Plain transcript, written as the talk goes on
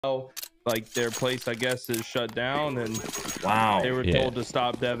like their place, I guess, is shut down, and they were told to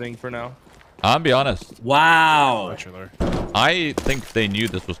stop deving for now. I'll be honest. Wow. I think they knew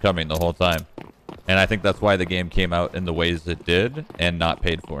this was coming the whole time. And I think that's why the game came out in the ways it did and not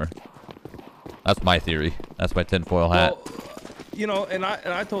paid for. That's my theory. That's my tinfoil hat. Well, you know, and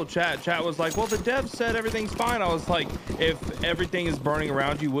I told Chat was like, well, the dev said everything's fine. I was like, if everything is burning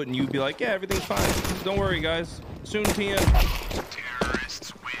around you, wouldn't you be like, yeah, everything's fine. Don't worry, guys. Soon PM.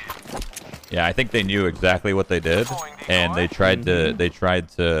 Yeah, I think they knew exactly what they did, and they tried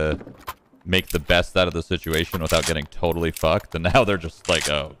to make the best out of the situation without getting totally fucked. And now they're just like,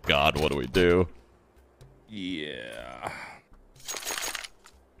 oh God, what do we do? Yeah.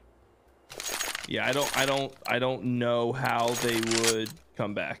 Yeah, I don't know how they would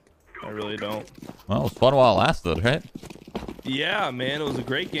come back. I really don't. Well, it was fun while it lasted, right? Yeah, man, it was a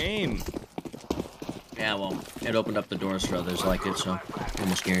great game. Yeah, well, it opened up the doors for others like it, so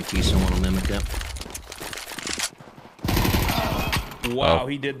almost guarantee someone will mimic it. Wow,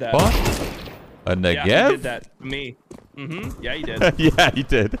 he did that. What? A Negev? Yeah, he did that to me. Yeah, he did. Yeah, he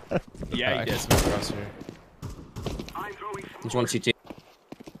did. Yeah, he did. There's one CT.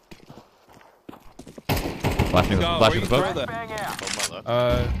 Flashing the boat.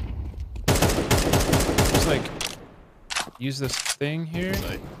 Just like use this thing here,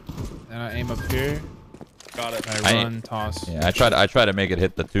 and I aim up here. Got it. And I run, toss. Yeah, I try to make it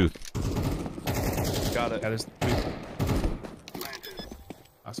hit the tooth. Got it. Yeah, there's the tooth.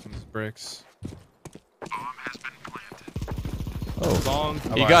 Last one's bricks. Oh, long.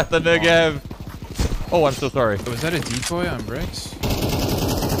 He got the Negev. Oh, I'm so sorry. Was that a decoy on bricks?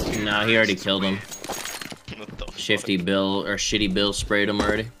 No, he already killed him. Shifty Bill or Shitty Bill sprayed him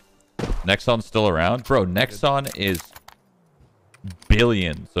already. Nexon's still around, bro. Nexon is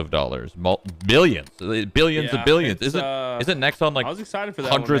billions of dollars, billions of billions. Isn't Nexon like I was excited for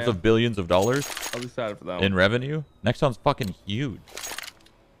that hundreds one, of billions of dollars? I was excited for that in one. revenue. Nexon's fucking huge.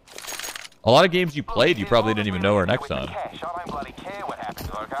 A lot of games you played, you probably didn't even know were Nexon.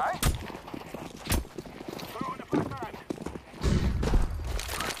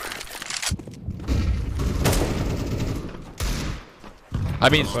 I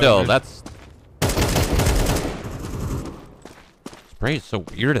mean, still, that's... Spray is so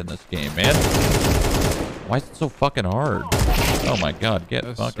weird in this game, man. Why is it so fucking hard? Oh my God, get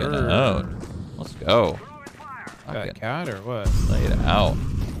fucking owned. Let's go. Got a cat or what? Lay it out.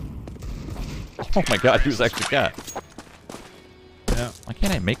 Oh my God, he was actually cat. Yeah. Why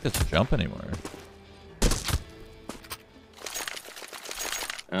can't I make this jump anymore?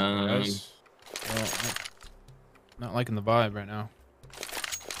 Well, not liking the vibe right now.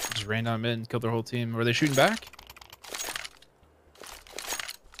 Just ran down mid and killed their whole team. Were they shooting back?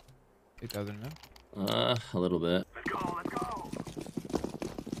 8,000 now. A little bit. Let's go, let's go.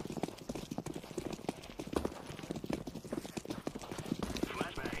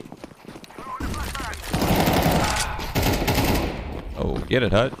 Oh, get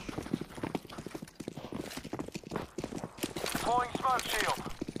it, Hutch. Deploying smoke shield.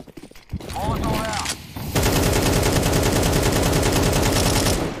 Molotov out.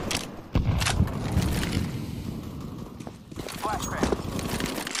 Flashbang.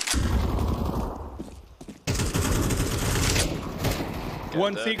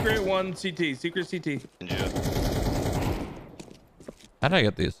 One secret, one CT. Secret CT. How did I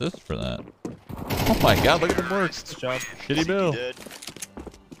get the assist for that? Oh my God, look at the work. Good job. Shitty Bill.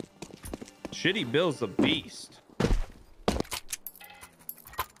 Shitty Bill's a beast.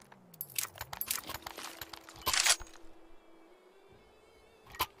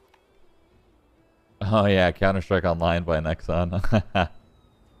 Oh yeah, Counter-Strike Online by Nexon. That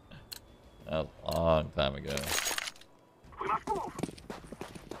was a long time ago.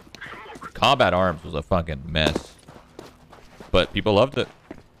 Combat Arms was a fucking mess. But people loved it.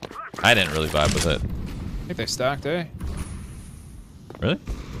 I didn't really vibe with it. I think they stacked, eh? Really?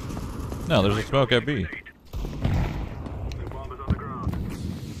 No, there's a smoke at B. Good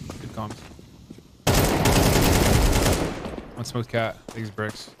comms. One smoked cat. These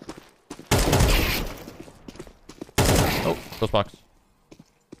bricks. Oh, close box.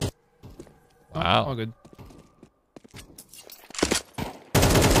 Wow. All good.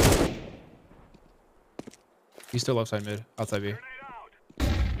 He's still outside mid. Outside B.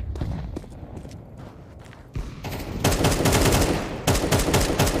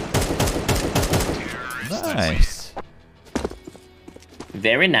 Nice.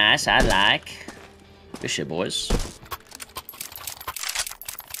 Very nice. I like. Good shit, boys.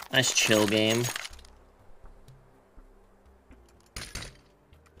 Nice chill game.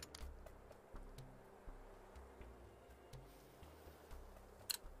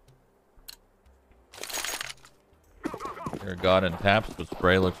 You're a god in taps, but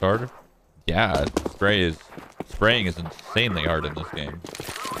spray looks harder. Yeah, spraying is insanely hard in this game.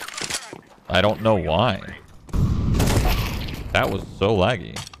 I don't know why. That was so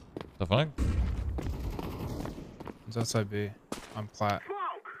laggy. The fuck? It's outside B. I'm plat.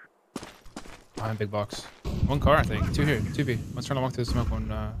 Behind big box. One car, I think. Two here. Two B. One's trying to walk through the smoke. One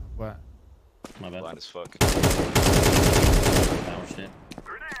flat. My bad. Blind as fuck. Oh shit.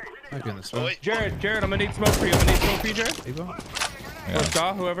 Might be in this Oh, one. wait. Jared, I'm gonna need smoke for you. I'm gonna need smoke for you, Jared. Evo? I Or got him.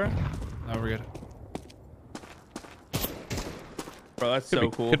 Scott, whoever. No, we're good. Bro, that's Could so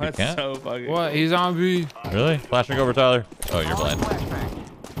be- cool. could be That's cat. so fucking What? He's on B. Really? Flashing over Tyler. Oh, you're blind.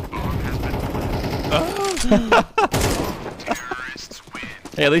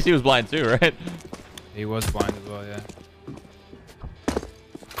 Hey, at least he was blind too, right? He was blind as well, yeah.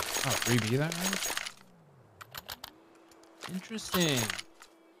 Oh, 3B that right? Interesting.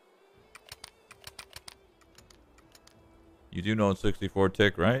 You do know it's 64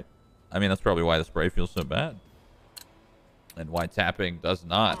 tick, right? I mean, that's probably why the spray feels so bad. And why tapping does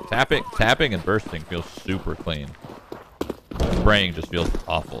not. Tapping and bursting feels super clean. Spraying just feels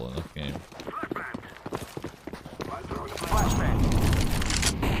awful in this game.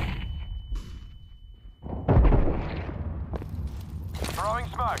 Throwing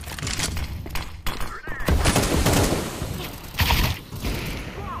smoke.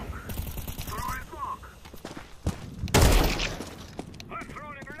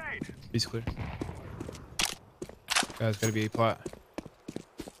 B's clear. Guys, gotta be a plot.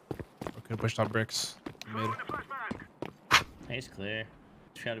 Or could have pushed out bricks. Mid. He's clear.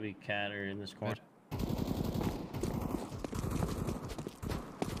 It's gotta be cat or in this corner.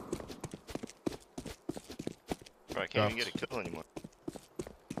 Bro, I can't even get a kill anymore.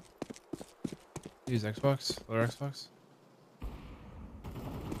 Use Xbox. Lower Xbox.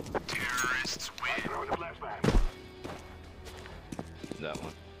 That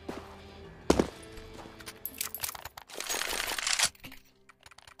one.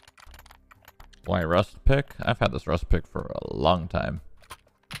 Why rust pick? I've had this rust pick for a long time.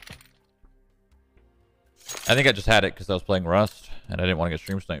 I think I just had it because I was playing Rust and I didn't want to get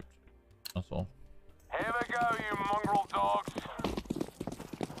stream sniped. That's all. Here they go, you mongrel dogs.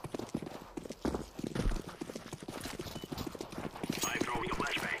 I'm throwing a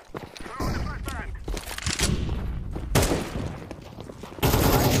flashbang. Throwing a flashbang.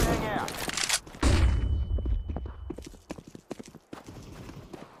 Flashbang out.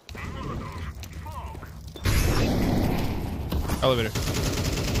 Elevator.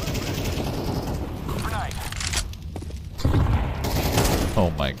 Grenade.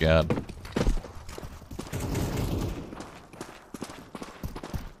 Oh my god.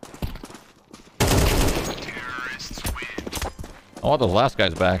 I want those last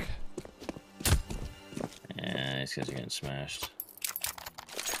guys back. Yeah, these guys are getting smashed.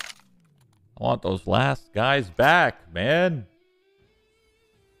 I want those last guys back, man.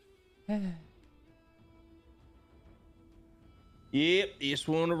 Yep, just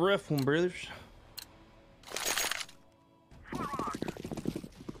want a rough one, brothers.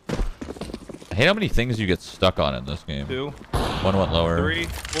 I hate how many things you get stuck on in this game. 2, One went lower. 3,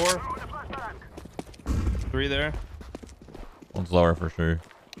 4. 3 there. One's lower for sure.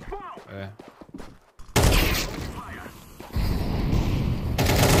 Yeah.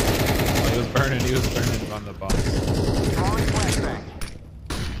 Oh, he was burning on the box. Throwing flashbang.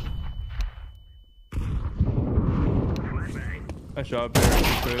 Nice job,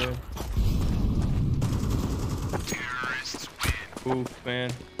 Jared. Oof,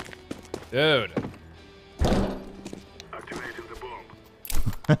 man. Dude. Activating the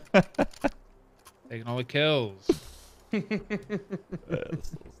bomb. Taking all the kills.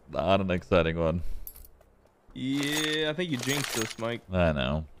 It's not an exciting one. Yeah, I think you jinxed us, Mike. I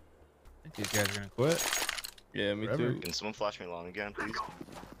know. I think these guys are gonna quit. Yeah, me Forever. too. Can someone flash me long again, please?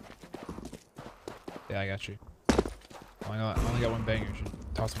 Yeah, I got you. I only got one banger. Should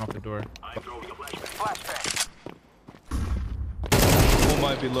toss one off the door. I'm throwing a flashbang. Flashbang. One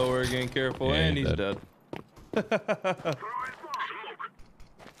might be lower again, careful. Yeah, And he's he's dead. dead.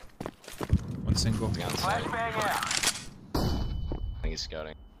 One single. He's on site. Flashbang out. I think he's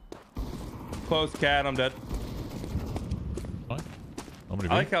scouting. Close, cat, I'm dead. What? Nobody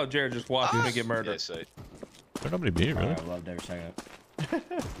I B? like how Jared just watched him get Yeah, murdered. site. There nobody B, really? I loved every second.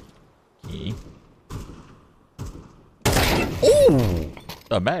 Key. Ooh!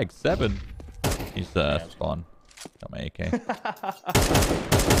 A mag 7. He's spawn. Got my AK.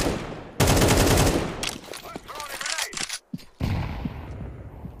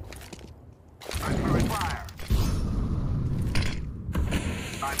 I'm throwing fire.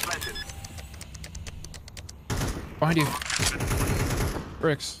 I'm planted. Behind you.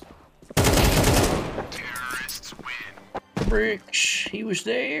 Bricks. Bricks. He was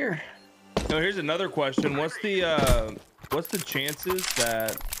there. So here's another question. What's the chances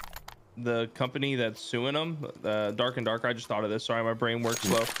that the company that's suing them, Dark and Dark, I just thought of this. Sorry, my brain works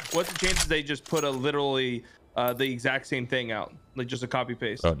slow. What's the chances they just put a literally the exact same thing out, like just a copy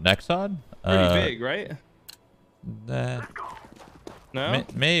paste? Oh, Nexon? Pretty big, right? No.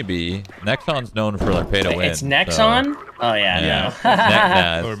 Maybe. Nexon's known for like pay to win. It's Nexon? So. Oh yeah, no.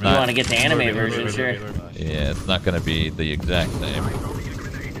 It's You want to get the anime version, sure. Yeah, it's not gonna be the exact same.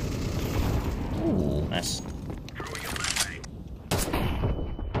 Ooh. Nice.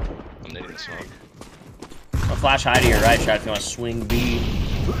 I'm needing the smoke. I'll flash high to your right, Shroud, if you want to swing B.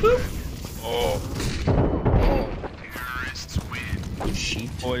 Oh. Good sheep.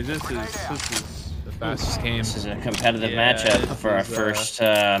 Boys, this is The fastest game. This is a competitive Yeah, matchup for our this is, first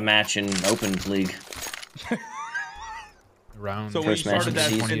match in Opens League. Round. So when you First match started of that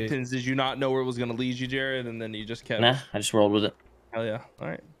the season. sentence, did you not know where it was gonna lead you, Jared? And then you just kept. Nah, I just rolled with it. Hell yeah! All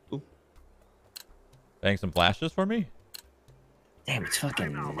right. Cool. Bang some flashes for me? Damn, it's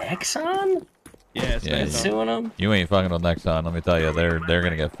fucking Nexon? Yeah. It's Yeah, nice, huh? Suing him? You ain't fucking with Nexon, let me tell you. They're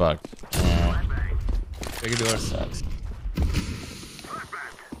gonna get fucked. Big dealer. Sucks.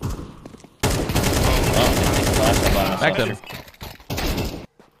 Back to him.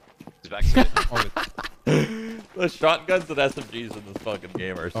 He's back to Oh, The shotguns and SMGs in this fucking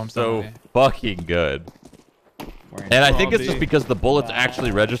game are I'm so sorry. fucking good. And I think it's just because the bullets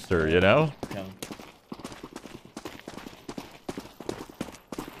actually register, you know?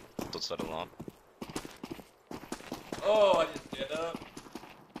 Don't set alarm. Oh, I just stand up.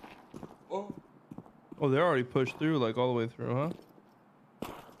 Oh. Oh, they're already pushed through, like all the way through, huh?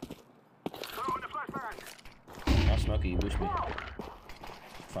 I'll smoke you, wish me.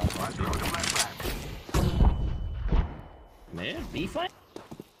 Man, B fight?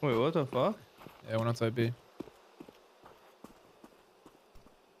 Wait, what the fuck? Yeah, one outside B.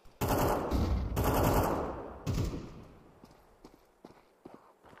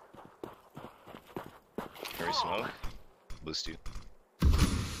 Carry smoke. Boost you. I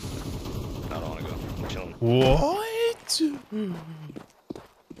don't want to go. I'm chilling. What?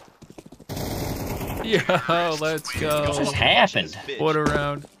 Yo, let's go. What just happened? What a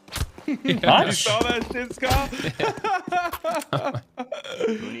round. You Hutch? saw that shit, Scott?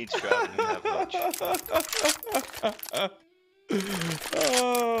 Who needs Shroud and who have Hutch?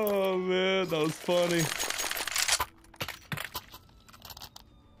 Oh man, that was funny.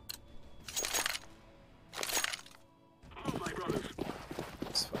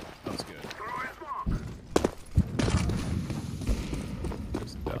 That's fine. That was good.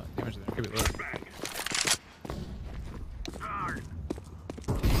 There's some damage there. Could be low.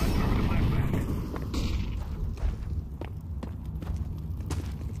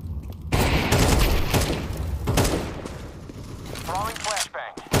 Throwing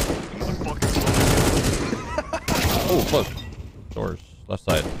flashbang. Oh, close. Doors. Left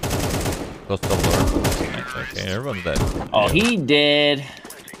side. Close to double door. Nice. Okay, everyone's dead. Oh, he did.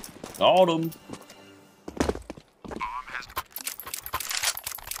 Got him.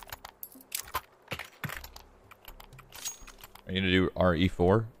 Are you gonna do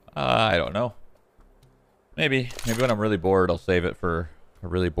RE4? I don't know. Maybe. Maybe when I'm really bored, I'll save it for a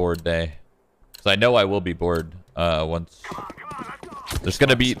really bored day. Because I know I will be bored once. There's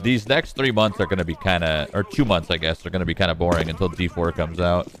gonna be these next 3 months are gonna be kind of, or 2 months I guess, are gonna be kind of boring until D4 comes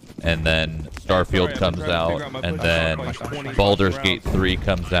out, and then Starfield comes out, and then Baldur's Gate 3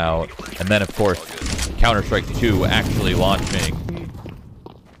 comes out, and then of course Counter-Strike 2 actually launching.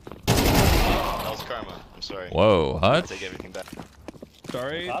 That was karma. I'm sorry. Whoa, I'll Hutch? take everything back.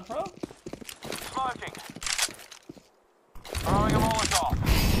 Sorry. Smoking. Throwing a Molotov.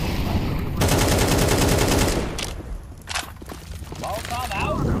 Molotov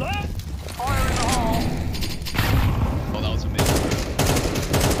out. Fire in the hole. Oh, that was amazing.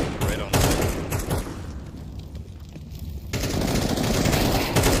 Right on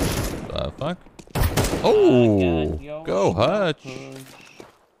the Fuck? Oh, Yo, go Hutch.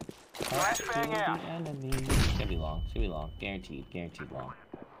 Flashbang out. It's gonna be long. It's gonna be long. Guaranteed. Guaranteed long.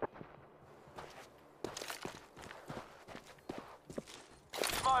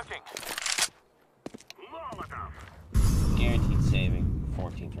 Smoking. Molotov. Guaranteed saving.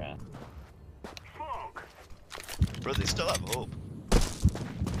 14th round. Smoke. Bro, they still have hope. I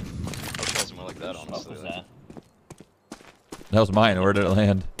wish I was more like that, What honestly. was that? That was mine. Where did it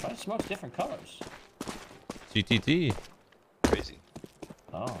land? Why do smoke's different colors? CTT. Crazy.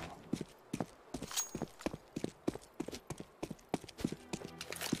 Oh.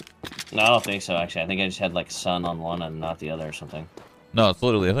 No, I don't think so, actually. I think I just had, like, sun on one and not the other or something. No, it's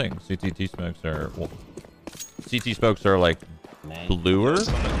literally a thing. CT smokes are... Well, CT smokes are, like, Man. bluer,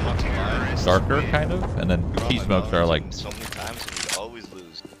 darker, kind of. And then T smokes are, like, so many times and we'd always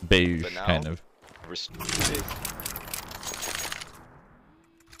lose. beige, But now, kind of.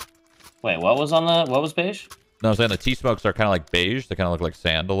 Wait, what was on the... What was beige? No, I'm saying the T smokes are kind of like beige. They kind of look like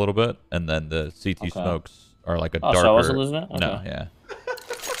sand a little bit. And then the CT smokes are like a darker... So I wasn't losing it? Okay. No, yeah.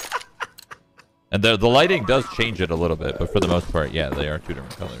 And the lighting does change it a little bit, but for the most part, yeah, they are two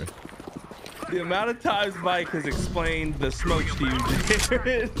different colors. The amount of times Mike has explained the smokes to you,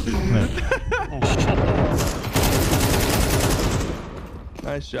 Jared.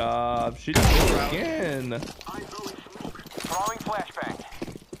 Nice job. She did it again. Throwing flashbang.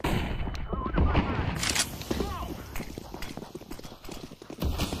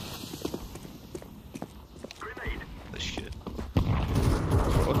 This shit.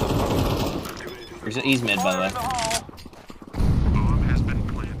 What the fuck? He's mid, by the way. Bomb has been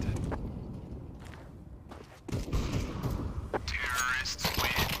planted. Terrorists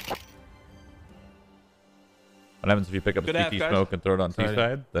win. What happens if you pick up Good a half, CT guys. smoke and throw it on T Sorry.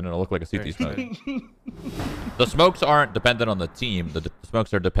 side? Then it'll look like a CT smoke. Sorry. The smokes aren't dependent on the team. The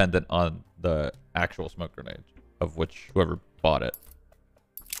smokes are dependent on the actual smoke grenade, of which whoever bought it.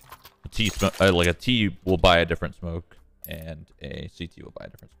 A T smoke, like a T will buy a different smoke, and a CT will buy a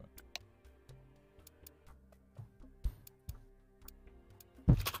different smoke.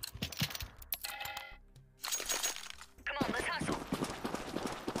 Come on, let's hustle.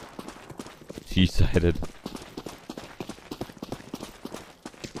 T-sided.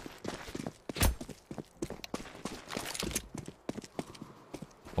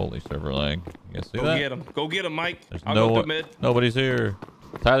 Holy server lag. You guys see Go that? get him. Go get him, Mike. There's I'll no go one, to mid. nobody's here.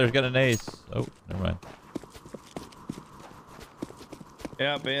 Tyler's got an ace. Oh, never mind.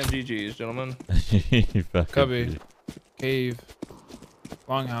 Yeah, ban GG's, gentlemen. You fucking Cubby. idiot. Cave.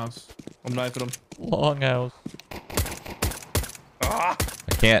 Longhouse. I'm knifing him. Longhouse. Ah!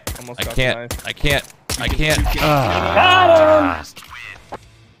 I can't. Almost I got the can't. knife. I can't. I can- can't. you can- Ah.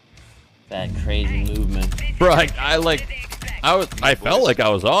 That crazy movement. Bro, I felt like I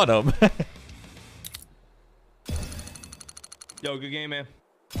was on him. Yo, good game, man.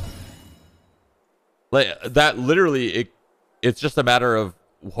 Like that literally it's just a matter of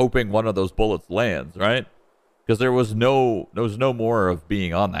hoping one of those bullets lands, right? Because there was no more of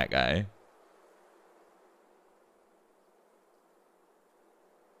being on that guy.